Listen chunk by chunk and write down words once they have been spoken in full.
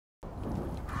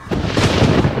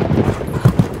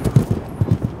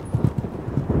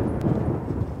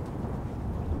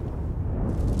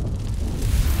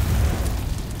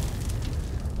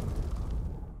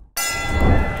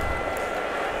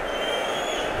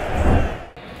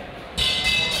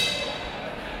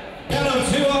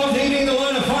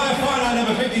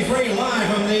3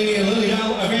 live from the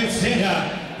Lilydale Event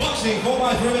Centre. Boxing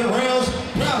 4x3-minute rounds,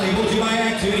 proudly brought to you by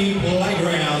Activity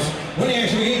Playgrounds. When the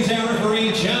action begins, our referee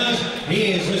in charge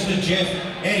is Mr. Jeff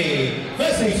Eddy.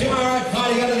 Firstly, to my right,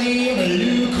 fighting out of the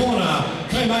blue corner,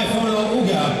 claimed by Fono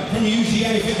Uga from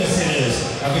UGA Fitness Centres.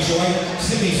 Official weight,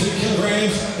 72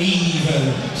 kilograms, even.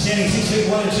 Standing 6 feet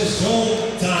 1 inches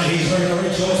tall. Tonight he's wearing a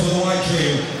red shorts with a white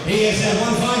trim. He has had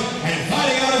one fight and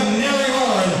fighting out of Narry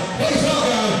Warren. Please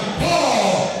welcome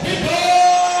Paul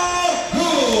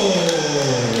Gould.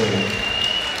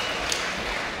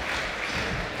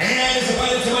 And his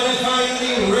opponent to my left, fighting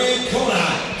in the red corner,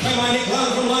 claimed by Nick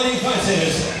Lund from Lightning Fight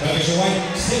Centres. Official weight,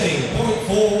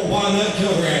 70.41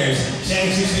 kilograms.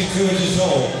 Standing 6 feet 2 inches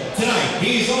tall. Tonight,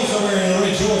 he's also wearing the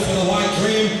red shorts with a white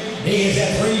trim. He has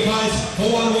had 3 fights for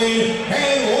 1 win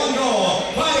and 1 draw.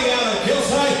 Fighting out of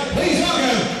Hillside, please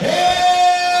welcome Abel!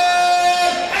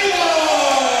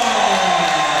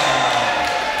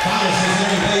 Fighters,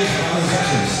 please, for other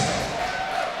sections.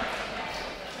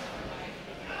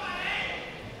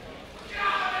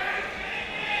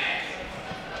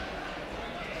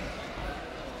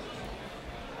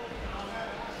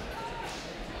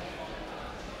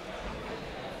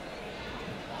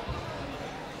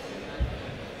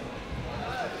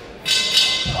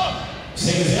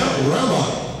 Seconds out, round 1.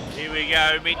 Here we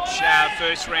go, Mitch.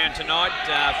 First round tonight,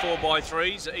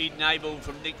 4x3s. Eden Abel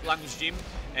from Nick Lung's gym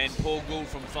and Paul Gould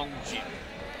from Fong's gym.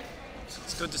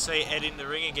 It's good to see Ed in the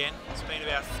ring again. It's been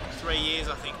about 3 years,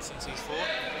 I think, since he's fought.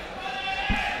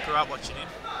 I grew up watching him.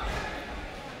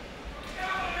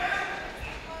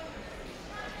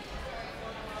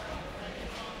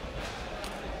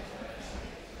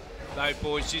 Both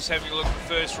boys just having a look at the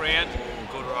first round. Ooh,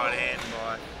 good right hand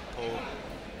by Paul.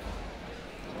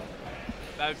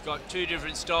 Both got 2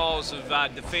 different styles of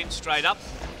defence straight up.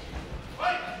 Good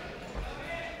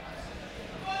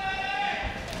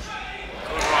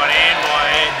right hand by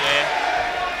Ed there.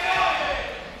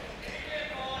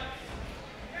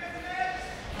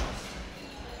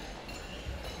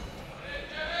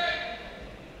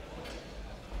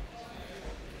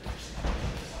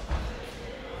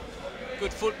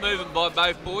 Good foot movement by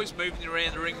both boys, moving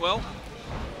around the ring well.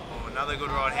 Oh, another good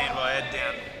right hand by Ed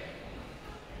down.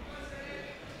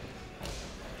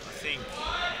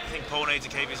 I think Paul needs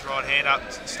to keep his right hand up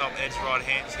and stop Ed's right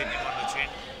hand hitting him on the chin.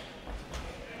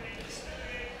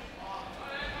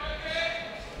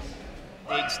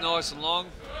 Ed's nice and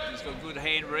long. He's got good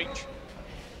hand reach.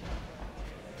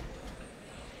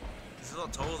 He's a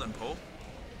lot taller than Paul.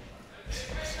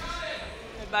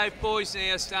 And both boys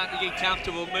now starting to get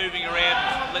comfortable moving around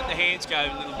and let the hands go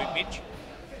a little bit, Mitch.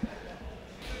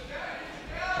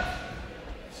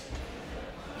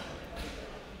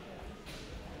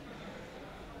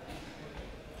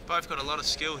 Both got a lot of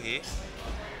skill here.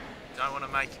 Don't want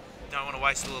to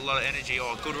waste a lot of energy.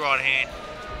 Oh, good right hand.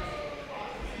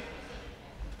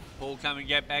 Paul coming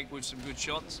back with some good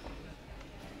shots.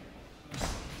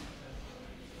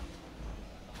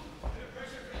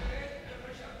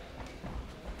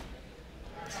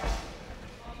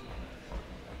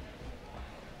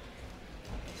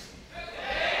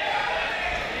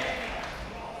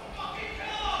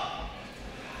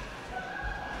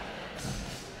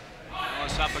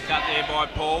 Nice uppercut there by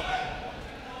Paul.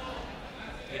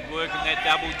 Good work in that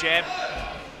double jab.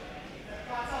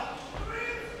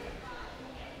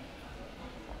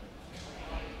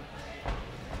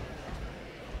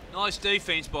 Nice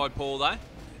defence by Paul though.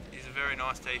 It's a very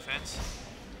nice defence.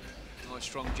 Nice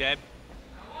strong jab.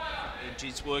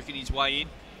 Edge working his way in.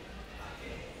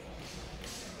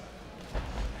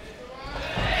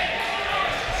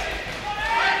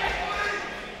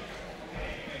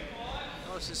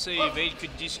 Nice to see if Ed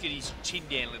could just get his chin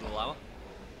down a little lower.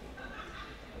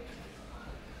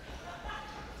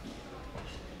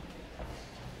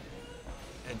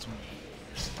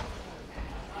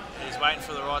 He's waiting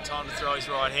for the right time to throw his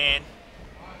right hand.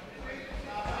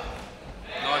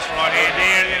 Nice right hand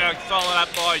there, then followed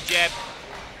up by a jab.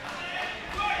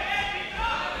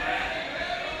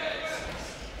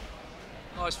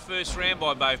 Nice first round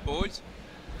by both boys.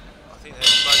 I think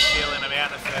they're both feeling him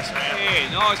out in the first round. Yeah,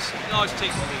 nice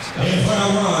technical stuff. In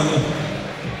round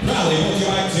 1, proudly brought to you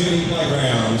by Activity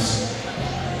Playgrounds.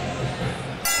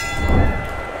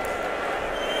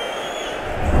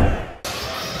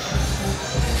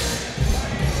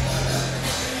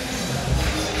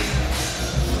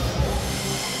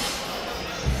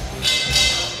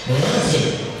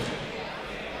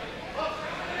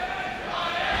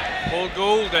 Paul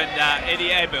Gould and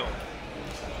Eddie Abel.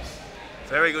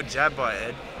 Very good jab by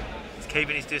Ed. He's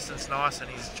keeping his distance nice and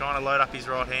he's trying to load up his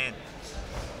right hand.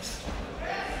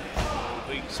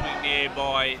 Big swing there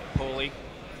by Paulie.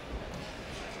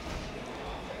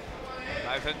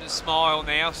 Open the smile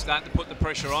now, starting to put the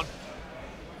pressure on.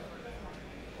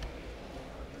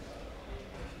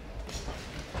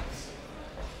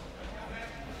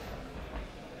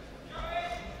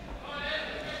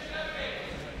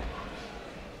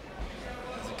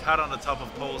 There's a cut on the top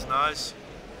of Paul's nose.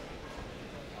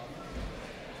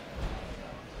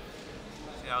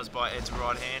 That was by Ed's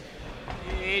right hand.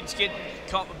 Yeah, Ed's getting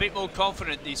a bit more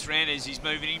confident this round as he's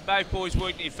moving in. Both boys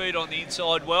working their feet on the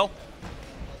inside well.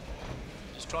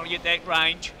 Just trying to get that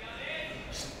range.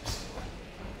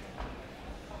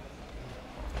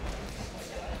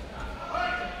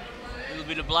 A little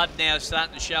bit of blood now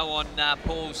starting to show on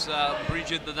Paul's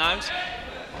bridge of the nose.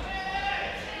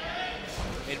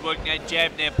 Ed working that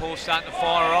jab now, Paul starting to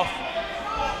fire off.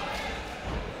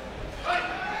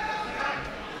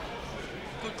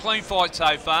 Good clean fight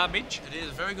so far, Mitch. It is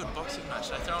a very good boxing match.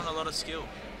 They throw in a lot of skill.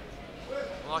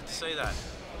 I like to see that.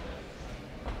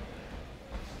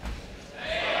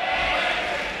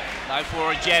 Go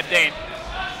for a jab then.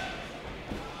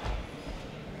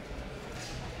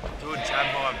 Good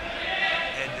jab by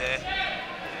Ed there.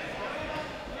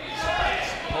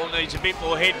 Paul needs a bit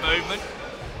more head movement.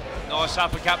 Nice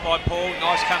uppercut by Paul,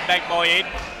 nice comeback by Ed.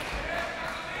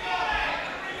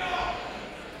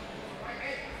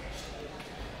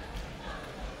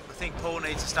 I think Paul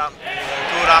needs to start,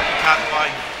 good uppercut by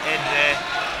Ed there.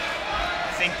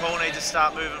 I think Paul needs to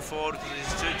start moving forward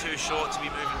because he's too short to be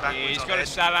moving backwards. Yeah, he's got to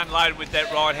start unloading with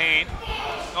that right hand.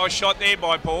 Nice shot there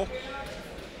by Paul.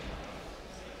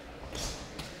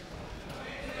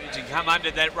 Needs to come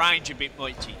under that range a bit,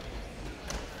 Mitchy.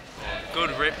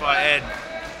 Good rip by Ed.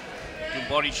 Good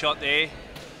body shot there.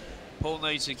 Paul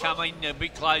needs to come in a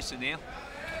bit closer now.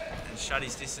 And shut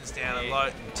his distance down and low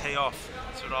and tee off.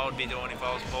 That's what I would be doing if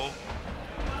I was Paul.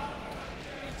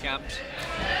 He comes.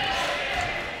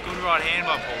 Good right hand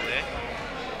by Paul there.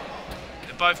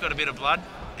 They've both got a bit of blood.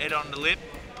 Ed on the lip,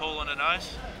 Paul on the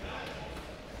nose.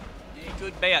 Yeah,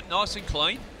 good bout. Nice and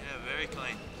clean. Yeah, very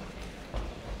clean.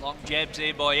 Long jabs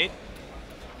there by Ed.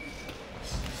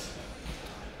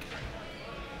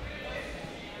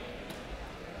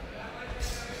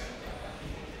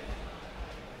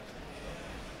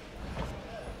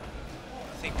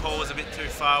 I think Paul was a bit too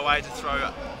far away to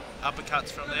throw uppercuts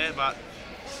from there, but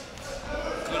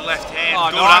good left hand,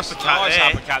 oh, good nice, uppercut nice there.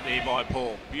 uppercut there by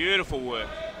Paul. Beautiful work.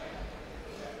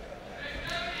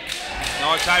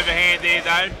 Nice overhand there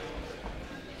though.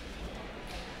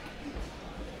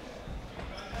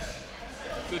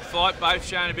 Good fight, both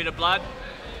showing a bit of blood.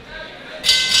 That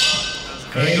was a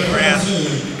very good round.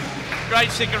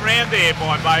 Great second round there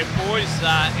by both boys,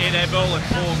 Ed Abel and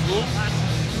Paul Gould.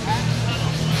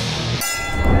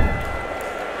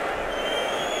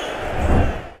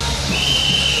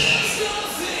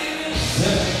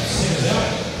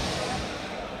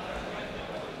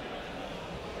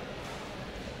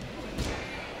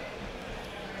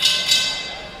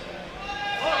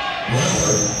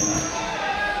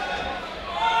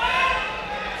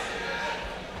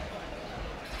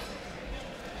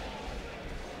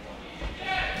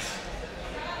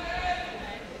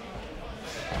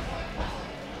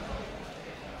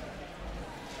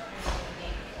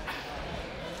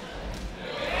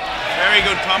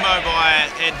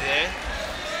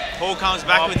 Paul comes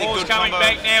back with a Paul's good coming combo.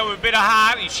 back now with a bit of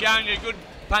heart. He's showing a good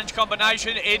punch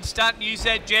combination. Ed's starting to use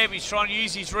that jab. He's trying to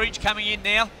use his reach coming in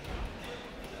now.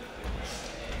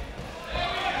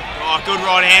 Oh, good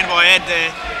right hand by Ed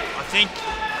there. I think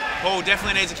Paul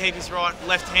definitely needs to keep his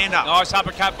left hand up. Nice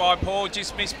uppercut by Paul,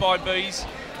 just missed by Bees.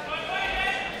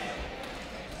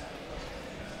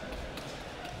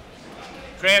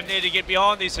 Crowd need to get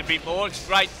behind this a bit more. It's a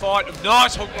great fight.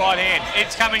 Nice hook right hand.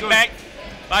 Ed's coming back.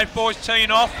 Both boys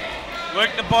teeing off.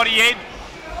 Work the body, Ed.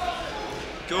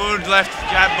 Good left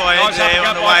jab by Ed Nice there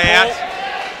on the by way Paul.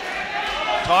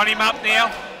 out. Tying him up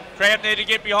now. Crowd need to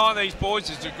get behind these boys.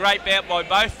 It's a great bout by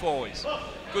both boys.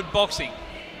 Good boxing.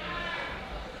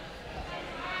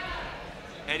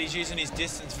 Eddie's using his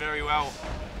distance very well.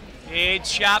 Yeah, Ed's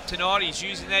sharp tonight. He's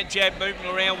using that jab, moving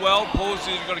around well. Paul's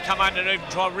got to come underneath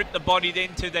and try and rip the body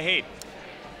then to the head.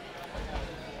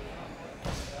 I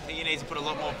think he needs to put a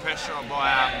lot more pressure on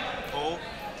by Paul.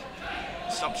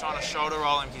 Stop trying to shoulder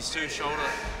roll him. He's too shoulder.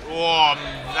 Oh,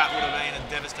 that would have been a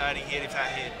devastating hit if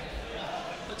that hit.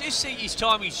 I just think his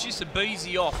timing's just a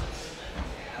beezy off.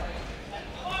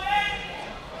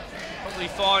 Probably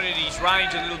finding his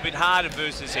range a little bit harder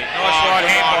versus Ed. Nice right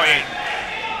hand by Ed.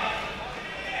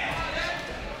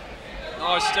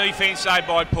 Nice defense though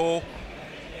by Paul.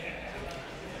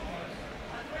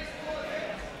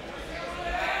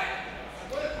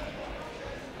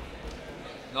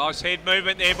 Nice head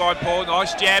movement there by Paul.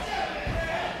 Nice jab.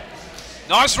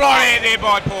 Nice right hand there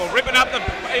by Paul, ripping up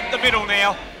the middle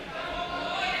now.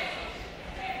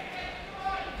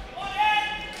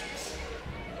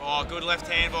 Oh, good left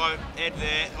hand by Ed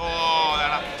there. Oh,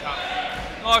 that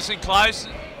uppercut. Nice and close,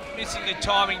 missing the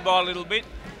timing by a little bit.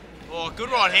 Oh, good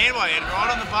right hand by Ed,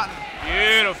 right on the button.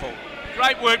 Beautiful.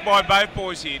 Great work by both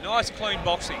boys here. Nice, clean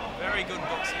boxing. Very good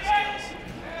boxing skills.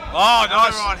 Oh,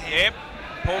 Another nice. right hand.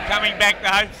 Yep. Paul coming back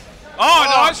though. Oh,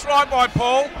 nice right by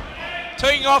Paul.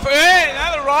 Teeing off. Hey,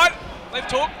 another right. Left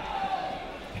hook.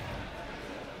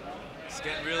 It's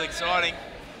getting really exciting.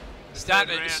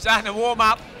 Starting to warm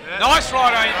up. Yeah. Nice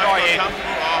right hand by Ed.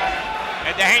 Oh.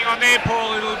 Had to hang on there,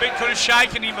 Paul, a little bit. Could have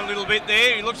shaken him a little bit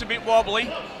there. He looks a bit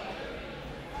wobbly.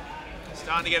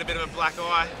 Starting to get a bit of a black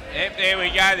eye. Yep, there we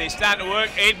go. They're starting to work.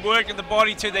 Ed working the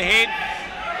body to the head.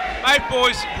 Both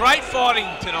boys, great fighting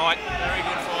tonight. Very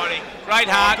good fighting. Great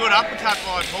heart. Good uppercut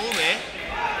by Paul there.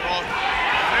 Oh,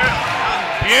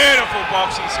 beautiful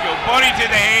boxing skill. Body to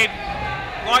the head,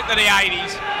 like the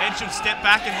 80s. Ed should step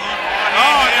back and look.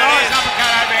 Oh, nice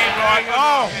uppercut overhead right.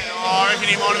 Oh, I reckon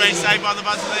he might have been saved by the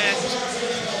buzzer there.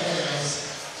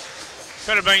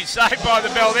 Could have been saved by the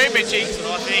bell there, Mitchie. That's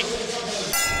what I think.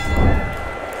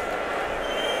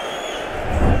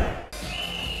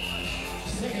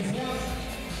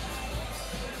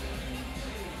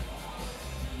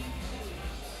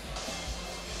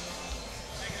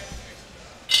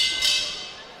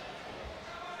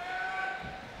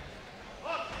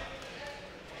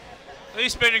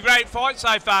 This has been a great fight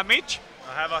so far, Mitch.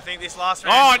 I think, this last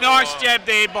round. Oh, nice jab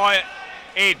there by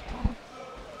Ed.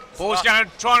 Paul's going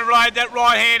to try and raid that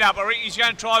right hand up. I think he's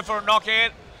going to try for a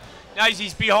knockout. Knows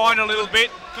he's behind a little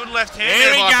bit. Good left hand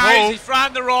there he by goes. Paul. He's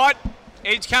throwing the right.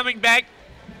 Ed's coming back.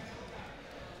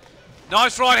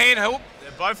 Nice right hand hook.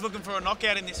 They're both looking for a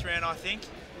knockout in this round, I think.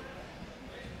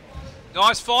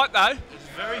 Nice fight, though. It's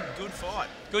a very good fight.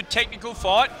 Good technical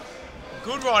fight.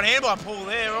 Good right hand by Paul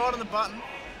there, right on the button.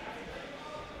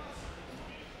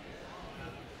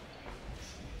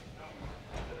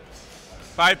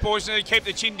 Both boys need to keep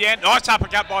the chin down. Nice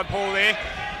uppercut by Paul there.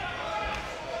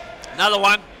 Another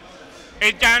one.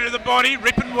 Ed going to the body,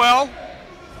 ripping well.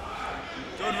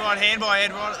 Good right hand by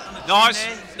Ed, right on the nice,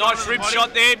 chin there. nice rib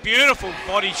shot there. Beautiful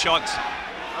body shots.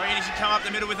 I reckon he should come up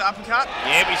the middle with the uppercut.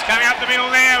 Yeah, but he's coming up the middle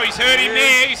now. He's hurt him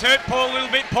there. He's hurt Paul a little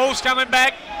bit. Paul's coming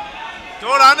back.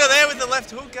 Got under there with the left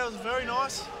hook. That was very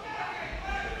nice.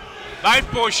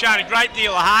 Both boys showing a great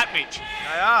deal of heart, Mitch.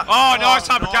 They are. Oh, nice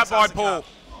uppercut nice by uppercut. Paul.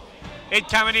 Ed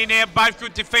coming in there, both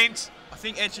good defence. I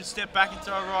think Ed should step back and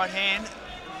throw a right hand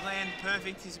and land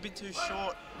perfect. He's a bit too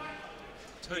short.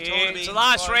 Too tall to be it's the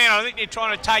last close. round. I think they're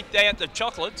trying to take out the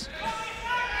chocolates.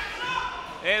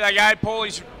 There they go.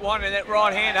 Paulie's winding that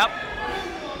right hand up.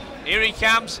 Here he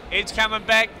comes. Ed's coming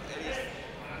back.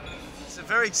 It's a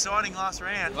very exciting last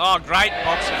round. Oh, great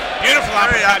boxing. Beautiful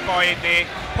uppercut by Ed there.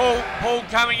 Paul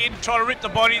coming in, trying to rip the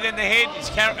body, then the head. He's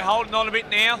holding on a bit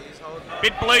now.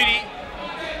 Bit bleedy.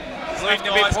 Bleeding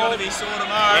a bit, Paul. Be sore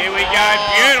tomorrow. Here we go.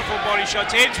 Beautiful body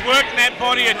shots. Ed's working that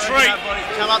body a treat.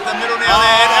 Come up the middle now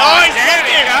there. Oh, he's there it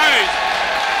he goes.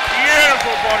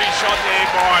 Beautiful body shot there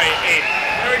by Ed.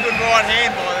 Very good right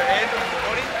hand by Ed on the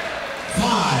body.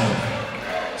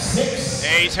 5, 6.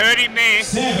 Yeah, he's hurt him there.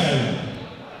 7,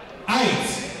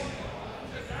 8.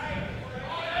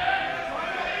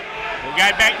 We'll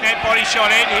go back in that body shot,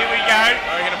 Ed. Here we go.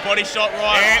 I reckon a body shot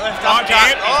right, Yeah, left right,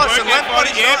 uppercut. yep, Oh, it's a he's left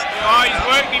working body yep. shot. Oh, he's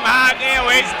working him hard now,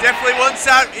 Ed. He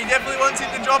definitely wants him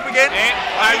to drop again. Yeah,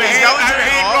 I think he's going to.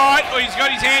 overhand right. Oh, he's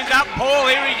got his hands up. Paul,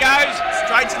 here he goes.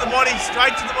 Straight to the body,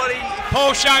 straight to the body.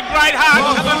 Paul showing great heart,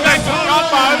 coming back to the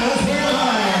combo.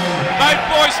 Both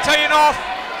boys teeing off.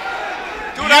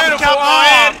 Good uppercut by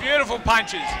Ed. Beautiful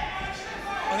punches.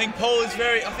 I think Paul is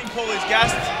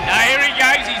gassed. Now here he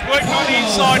goes. He's working on the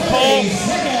inside, Paul.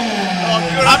 Oh,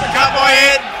 good uppercut by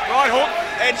Ed. Right hook.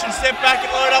 Ed should step back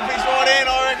and load up his right hand,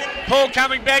 I reckon. Paul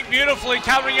coming back beautifully,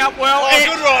 covering up well. Oh,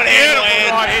 good right hand by Beautiful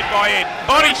Ed. right hand by Ed.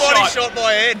 Body Body shot. shot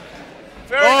by Ed.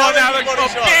 Very Oh, nice another body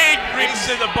shot. big ribs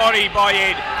to the body by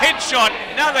Ed. Headshot,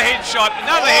 another headshot,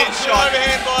 another headshot.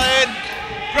 Overhand by Ed.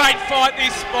 Great fight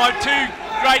this by two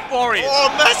great warriors.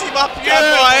 Oh, massive uppercut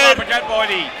Beautiful by Ed. uppercut by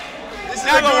Ed. This is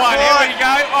Another a good one, fight. here we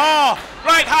go. Oh,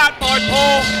 great heart by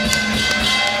Paul.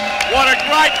 What a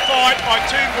great fight by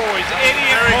two boys,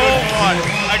 Eddie and Very Paul. good fight.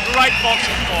 A great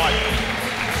boxing fight.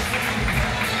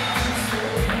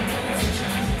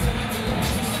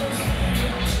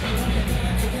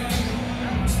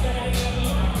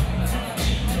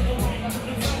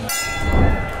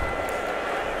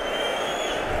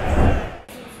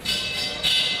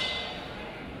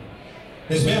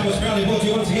 This bout was proudly brought to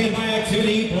you once again by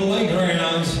Activity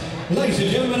Playgrounds. Ladies and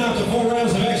gentlemen, after 4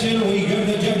 rounds of action, we go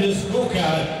to the judges'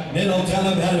 scorecard. Nenel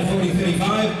Talib had a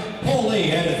 40-35, Paul Lee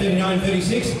had a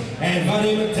 39-36, and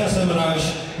Vadim Tassamaraj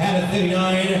had a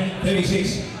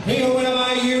 39-36. He will win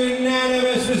by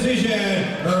unanimous decision.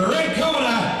 Red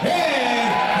corner,